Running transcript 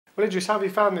Well, Idris, how have you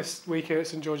found this week here at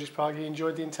St George's Park? You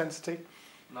enjoyed the intensity?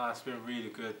 No, it's been really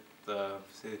good. The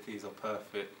facilities are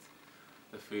perfect.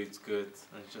 The food's good,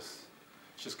 and it's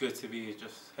just good to be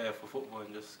just here for football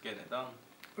and just getting it done.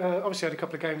 Obviously, you had a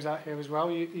couple of games out here as well.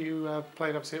 You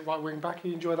played obviously at right wing back.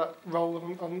 You enjoy that role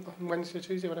on Wednesday or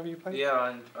Tuesday, whenever you play?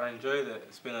 Yeah, I enjoyed it.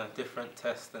 It's been a different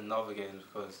test than the other games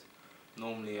because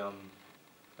normally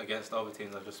against other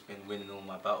teams I've just been winning all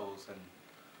my battles and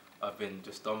I've been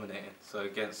just dominating. So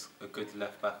against a good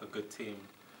left back, a good team,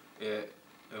 it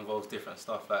involves different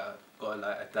stuff. Like I've got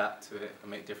to adapt to it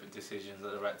and make different decisions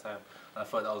at the right time. And I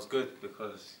thought that was good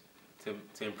because to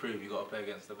improve, you got to play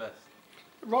against the best.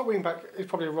 Right wing back is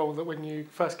probably a role that when you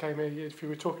first came here, if you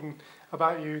were talking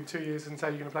about you in 2 years and say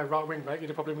you're going to play right wing back,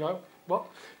 you'd have probably been like, what?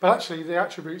 But actually, the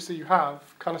attributes that you have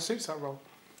kind of suits that role.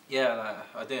 Yeah,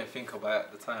 like, I didn't think about it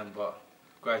at the time, but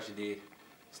gradually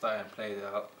starting to play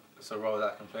that. It's a role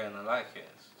that I can play and I like it.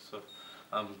 So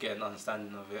I'm getting an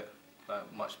understanding of it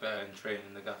like much better in training.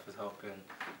 The gaffer's helping.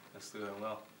 It's still going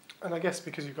well. And I guess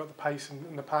because you've got the pace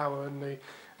and the power and the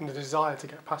desire to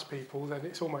get past people, then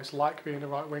it's almost like being a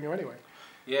right winger anyway.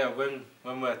 Yeah, when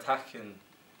we're attacking,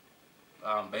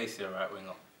 I'm basically a right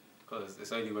winger because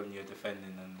it's only when you're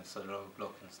defending and it's a low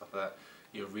block and stuff like that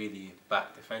you're really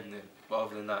back defending. But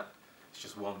other than that, it's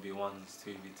just 1v1s,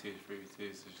 2v2,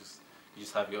 3v2s. So you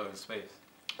just have your own space.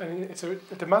 And it's a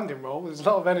demanding role. There's a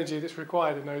lot of energy that's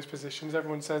required in those positions.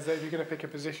 Everyone says that if you're going to pick a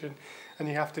position and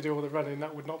you have to do all the running,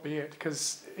 that would not be it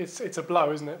because it's a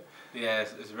blow, isn't it? Yeah,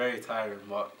 it's very tiring,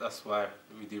 but that's why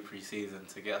we do pre-season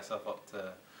to get ourselves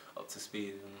up to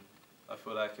speed, and I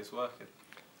feel like it's working.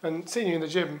 And seeing you in the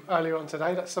gym earlier on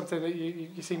today, that's something that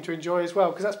you seem to enjoy as well,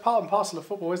 because that's part and parcel of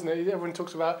football, isn't it? Everyone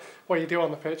talks about what you do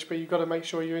on the pitch, but you've got to make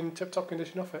sure you're in tip-top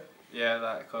condition off it. Yeah,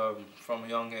 like from a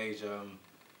young age,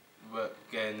 we're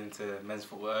getting into men's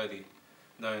football early,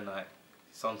 knowing like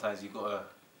sometimes you've got to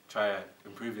try to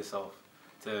improve yourself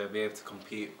to be able to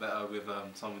compete better with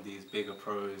some of these bigger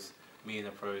pros,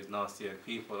 meaner pros, nastier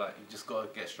people. Like you just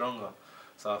got to get stronger.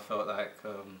 So I felt like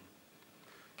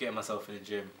getting myself in the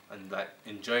gym and like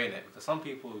enjoying it, because some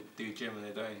people do gym and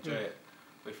they don't enjoy it,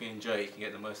 but if you enjoy it, you can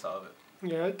get the most out of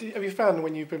it. Yeah, have you found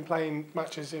when you've been playing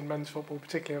matches in men's football,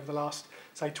 particularly over the last,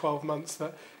 say, 12 months,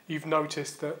 that you've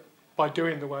noticed that by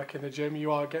doing the work in the gym, you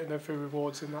are getting a few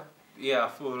rewards in that? Yeah, I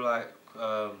feel like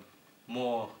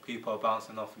more people are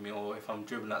bouncing off of me, or if I'm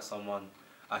dribbling at someone,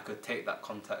 I could take that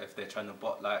contact. If they're trying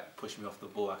to push me off the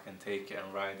ball, I can take it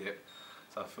and ride it.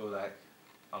 So I feel like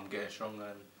I'm getting stronger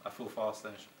and I feel faster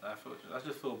and I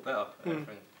just feel better at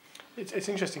everything. It's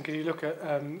interesting because you look at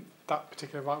that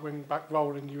particular right wing back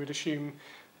role and you would assume,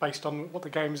 based on what the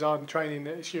games are and training,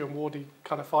 that it's you and Wardy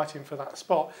kind of fighting for that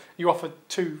spot. You offer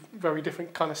two very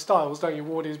different kind of styles, don't you?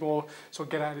 Wardy's more sort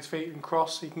of get out of his feet and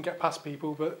cross, so you can get past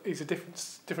people, but he's a different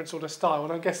sort of style.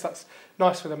 And I guess that's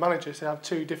nice for the manager to have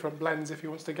two different blends if he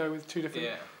wants to go with two different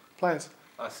players.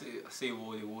 I see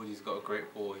Wardy. Wardy's got a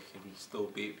great ball. He can still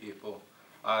beat people.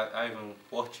 I even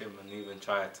watch him and even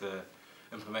try to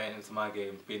implement it into my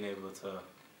game, being able to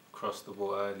cross the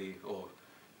ball early or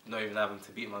not even having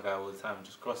to beat my guy all the time,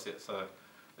 just cross it. So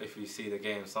if you see the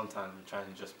game, sometimes I'm trying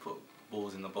to just put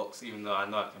balls in the box, even though I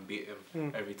know I can beat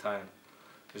him every time.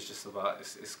 It's just about,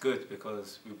 it's good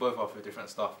because we both offer different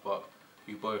stuff, but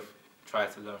we both try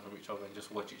to learn from each other and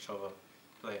just watch each other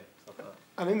play, stuff like that.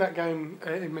 And in that game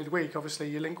in midweek, obviously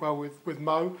you link well with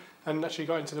Mo and actually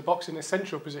got into the box in a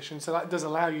central position, so that does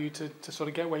allow you to sort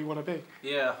of get where you want to be.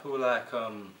 Yeah, I feel like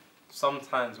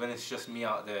sometimes when it's just me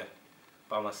out there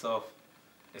by myself,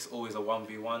 it's always a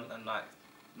 1v1, and like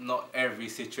not every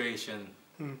situation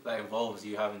that involves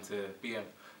you having to beat him.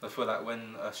 I feel like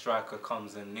when a striker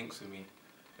comes and links with me,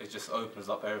 it just opens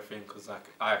up everything, because like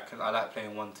I like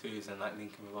playing 1-2s and like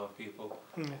linking with other people.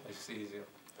 It's just easier.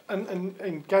 And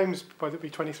in games, whether it be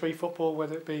 23 football,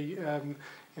 whether it be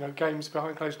games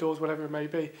behind closed doors, whatever it may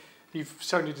be, you've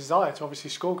shown your desire to obviously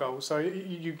score goals. So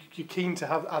you're keen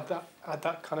to add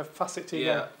that kind of facet to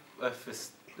your game.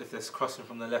 If there's crossing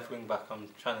from the left wing back, I'm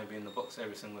trying to be in the box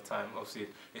every single time. Obviously,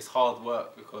 it's hard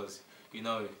work because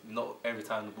not every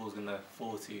time the ball's gonna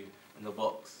fall to you in the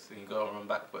box and you got to run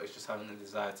back. But it's just having the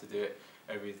desire to do it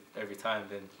every time.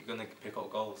 Then you're gonna pick up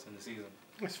goals in the season.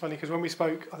 It's funny because when we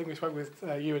spoke, I think we spoke with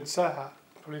you and Serhat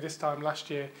probably this time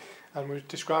last year, and we were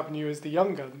describing you as the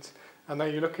young guns. And now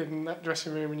you look in that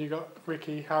dressing room and you've got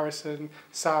Ricky, Harrison,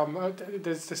 Sam.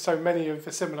 There's so many of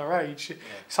a similar age.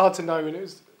 It's hard to know, and it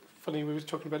was funny, we were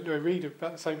talking about Louis Reed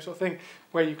about the same sort of thing,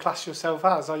 where you class yourself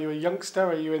as. Are you a youngster?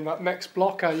 Are you in that next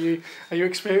block? Are you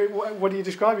experienced? What do you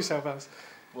describe yourself as?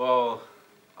 Well,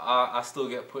 I still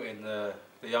get put in the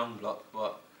young block,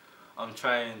 but I'm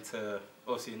trying to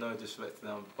obviously no disrespect to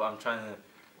them, but I'm trying to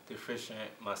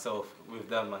differentiate myself with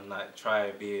them and like try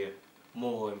to be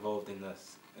more involved in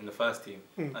the first team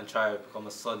and try to become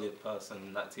a solid person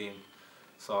in that team.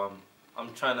 So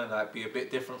I'm trying to like be a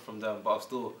bit different from them, but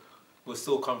we'll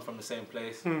still come from the same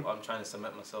place. But I'm trying to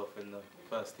cement myself in the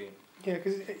first team. Yeah,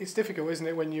 because it's difficult, isn't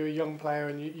it, when you're a young player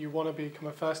and you want to become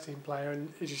a first team player,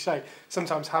 and as you say,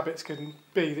 sometimes habits can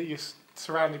be that you're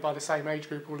surrounded by the same age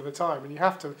group all of the time, and you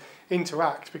have to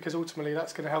interact because ultimately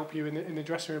that's going to help you in the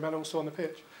dressing room and also on the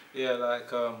pitch. Yeah,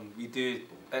 like we do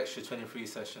extra 23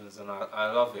 sessions, and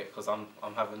I love it because I'm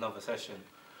having another session.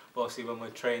 But obviously, when we're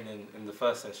training in the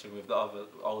first session with the other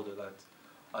older lads,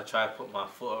 I try to put my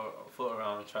foot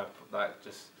around, try to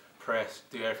just press,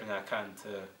 do everything I can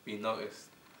to be noticed.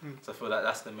 So I feel like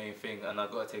that's the main thing, and I've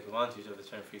got to take advantage of the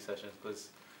 23 sessions because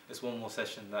it's one more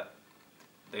session that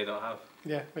they don't have.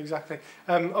 Yeah, exactly.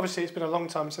 Obviously, it's been a long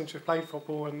time since we've played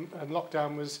football, and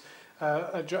lockdown was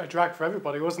a drag for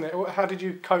everybody, wasn't it? How did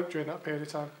you cope during that period of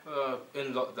time?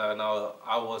 In lockdown,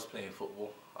 I was playing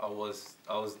football. I was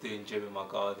doing gym in my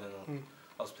garden.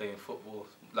 I was playing football.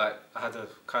 Like I had a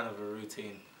kind of a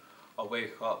routine. I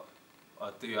wake up, I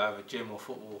do either gym or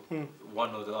football,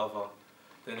 one or the other.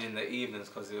 Then in the evenings,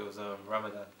 because it was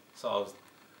Ramadan, so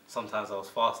sometimes I was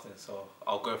fasting, so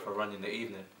I'll go for a run in the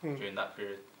evening during that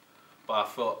period. But I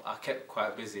felt I kept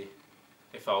quite busy.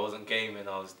 If I wasn't gaming,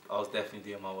 I was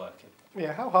definitely doing my working.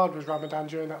 Yeah, how hard was Ramadan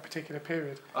during that particular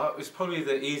period? It's probably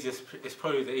the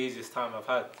easiest time I've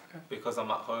had because I'm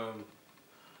at home.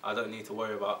 I don't need to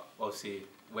worry about obviously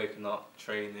waking up,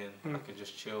 training. I can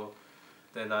just chill.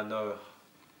 Then I know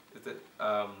that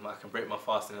I can break my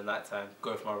fast in the night time,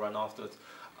 go for my run afterwards.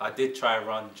 I did try a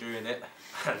run during it,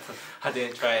 and I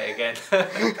didn't try it again.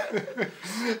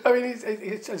 I mean,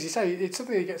 it's as you say, it's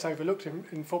something that gets overlooked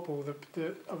in football.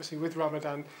 Obviously with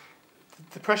Ramadan,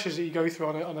 the pressures that you go through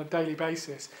on a daily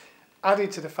basis,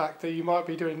 added to the fact that you might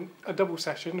be doing a double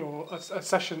session or a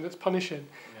session that's punishing,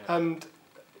 and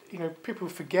people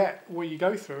forget what you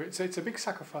go through. It's a big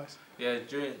sacrifice. Yeah,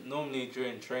 normally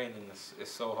during training,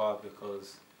 it's so hard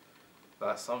because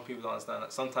like some people don't understand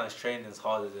that sometimes training is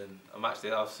harder than a match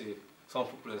day. Obviously, some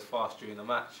footballers fast during a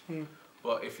match,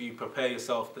 but if you prepare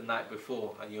yourself the night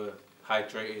before and you're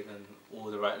hydrated and all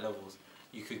the right levels,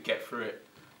 you could get through it.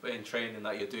 But in training,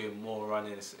 that you're doing more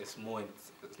running, it's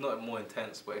not more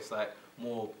intense, but it's like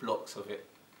more blocks of it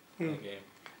in the game.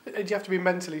 Do you have to be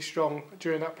mentally strong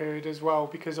during that period as well?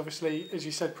 Because obviously, as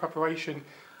you said, preparation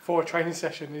for a training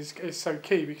session is so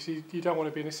key, because you don't want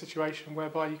to be in a situation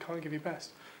whereby you can't give your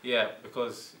best. Yeah,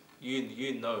 because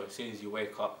you know as soon as you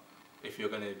wake up if you're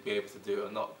going to be able to do it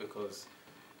or not, because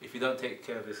if you don't take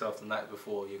care of yourself the night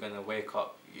before, you're going to wake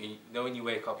up, when you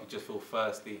wake up you just feel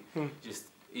thirsty, just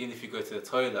even if you go to the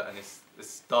toilet and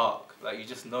it's dark, like you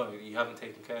just know you haven't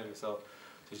taken care of yourself.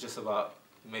 So it's just about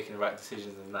making the right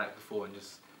decisions the night before and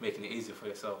just making it easier for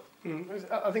yourself.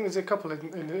 I think there's a couple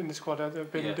in the squad that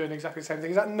have been doing exactly the same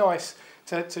thing. Is that nice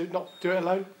to not do it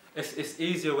alone? It's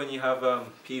easier when you have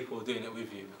people doing it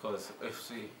with you, because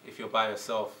if you're by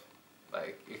yourself,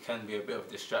 like it can be a bit of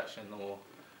distraction, or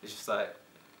it's just like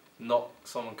not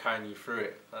someone carrying you through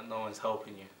it, like no one's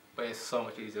helping you. But it's so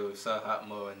much easier with Serhat,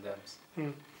 Mo and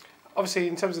Dems. Obviously,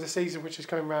 in terms of the season, which is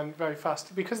coming around very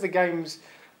fast, because the games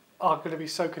are going to be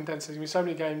so condensed, there's going to be so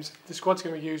many games, the squad's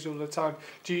going to be used all the time.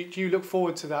 Do you look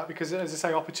forward to that? Because, as I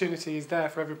say, opportunity is there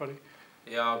for everybody.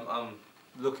 Yeah, I'm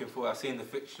looking forward. I've seen the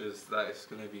fixtures, that it's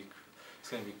going to be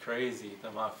crazy, the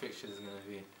amount of fixtures is going to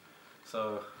be.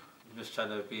 So I'm just trying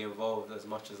to be involved as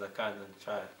much as I can and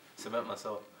try to cement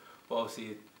myself. But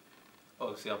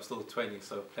obviously I'm still 20,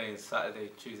 so playing Saturday,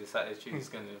 Tuesday is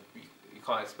going to be, you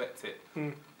can't expect it.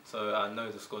 So I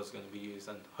know the squad's going to be used,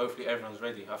 and hopefully everyone's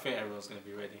ready. I think everyone's going to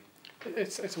be ready.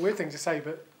 It's a weird thing to say,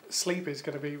 but sleep is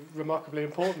going to be remarkably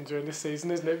important during this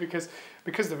season, isn't it? Because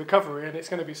of the recovery, and it's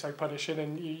going to be so punishing,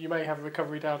 and you may have a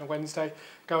recovery down on Wednesday,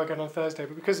 go again on Thursday,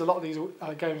 but because a lot of these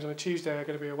games on a Tuesday are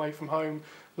going to be away from home,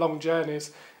 long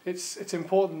journeys, it's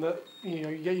important that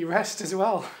you get your rest as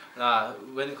well. Nah,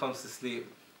 when it comes to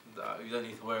sleep, you don't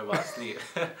need to worry about sleep.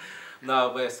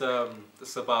 No, but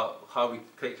it's about how we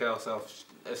take care of ourselves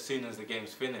as soon as the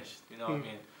game's finished. You know what I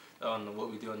mean? On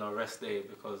what we do on our rest day,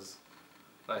 because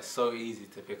like it's so easy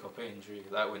to pick up an injury,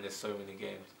 like when there's so many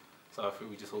games. So I think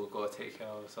we just all got to take care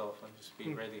of ourselves and just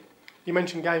be ready. You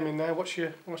mentioned gaming there. What's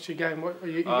your game? I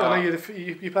know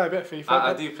you play a bit of FIFA.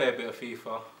 I do play a bit of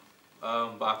FIFA,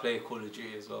 but I play Call of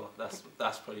Duty as well.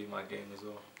 That's probably my game as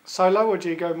well. Solo, or do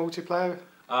you go multiplayer?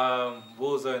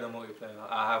 Warzone and multiplayer.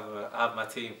 I have my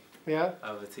team. Yeah.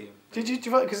 Have a team. Did you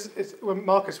because when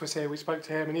Marcus was here, we spoke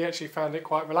to him, and he actually found it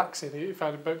quite relaxing. He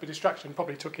found it a bit of a distraction.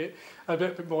 Probably took it a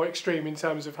bit more extreme in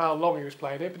terms of how long he was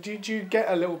playing it. But do you get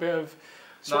a little bit of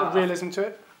sort of realism to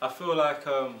it? I feel like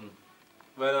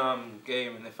when I'm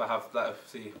gaming, if I have like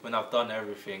when I've done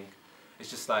everything, it's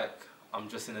just like I'm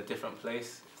just in a different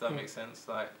place. If that makes sense,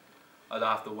 like. I don't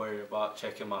have to worry about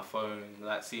checking my phone,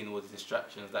 like seeing all the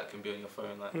distractions that can be on your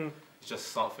phone. Like it's just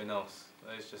something else.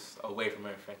 It's just away from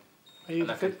everything. Are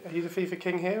you the FIFA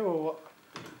king here, or what?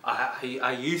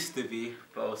 I used to be,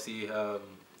 but obviously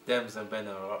Dems and Ben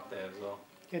are up there as well.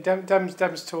 Yeah, Dems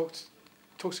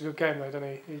talks a good game though, doesn't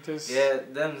he? He does. Yeah,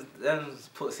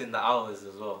 Dems puts in the hours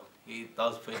as well. He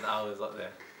does put in the hours up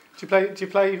there. Do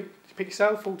you pick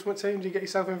yourself, Ultimate Team? Do you get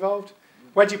yourself involved?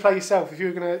 Where do you play yourself if you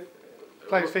were gonna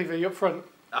play FIFA? Are you up front?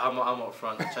 I'm up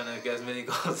front, trying to get as many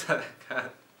goals as I can.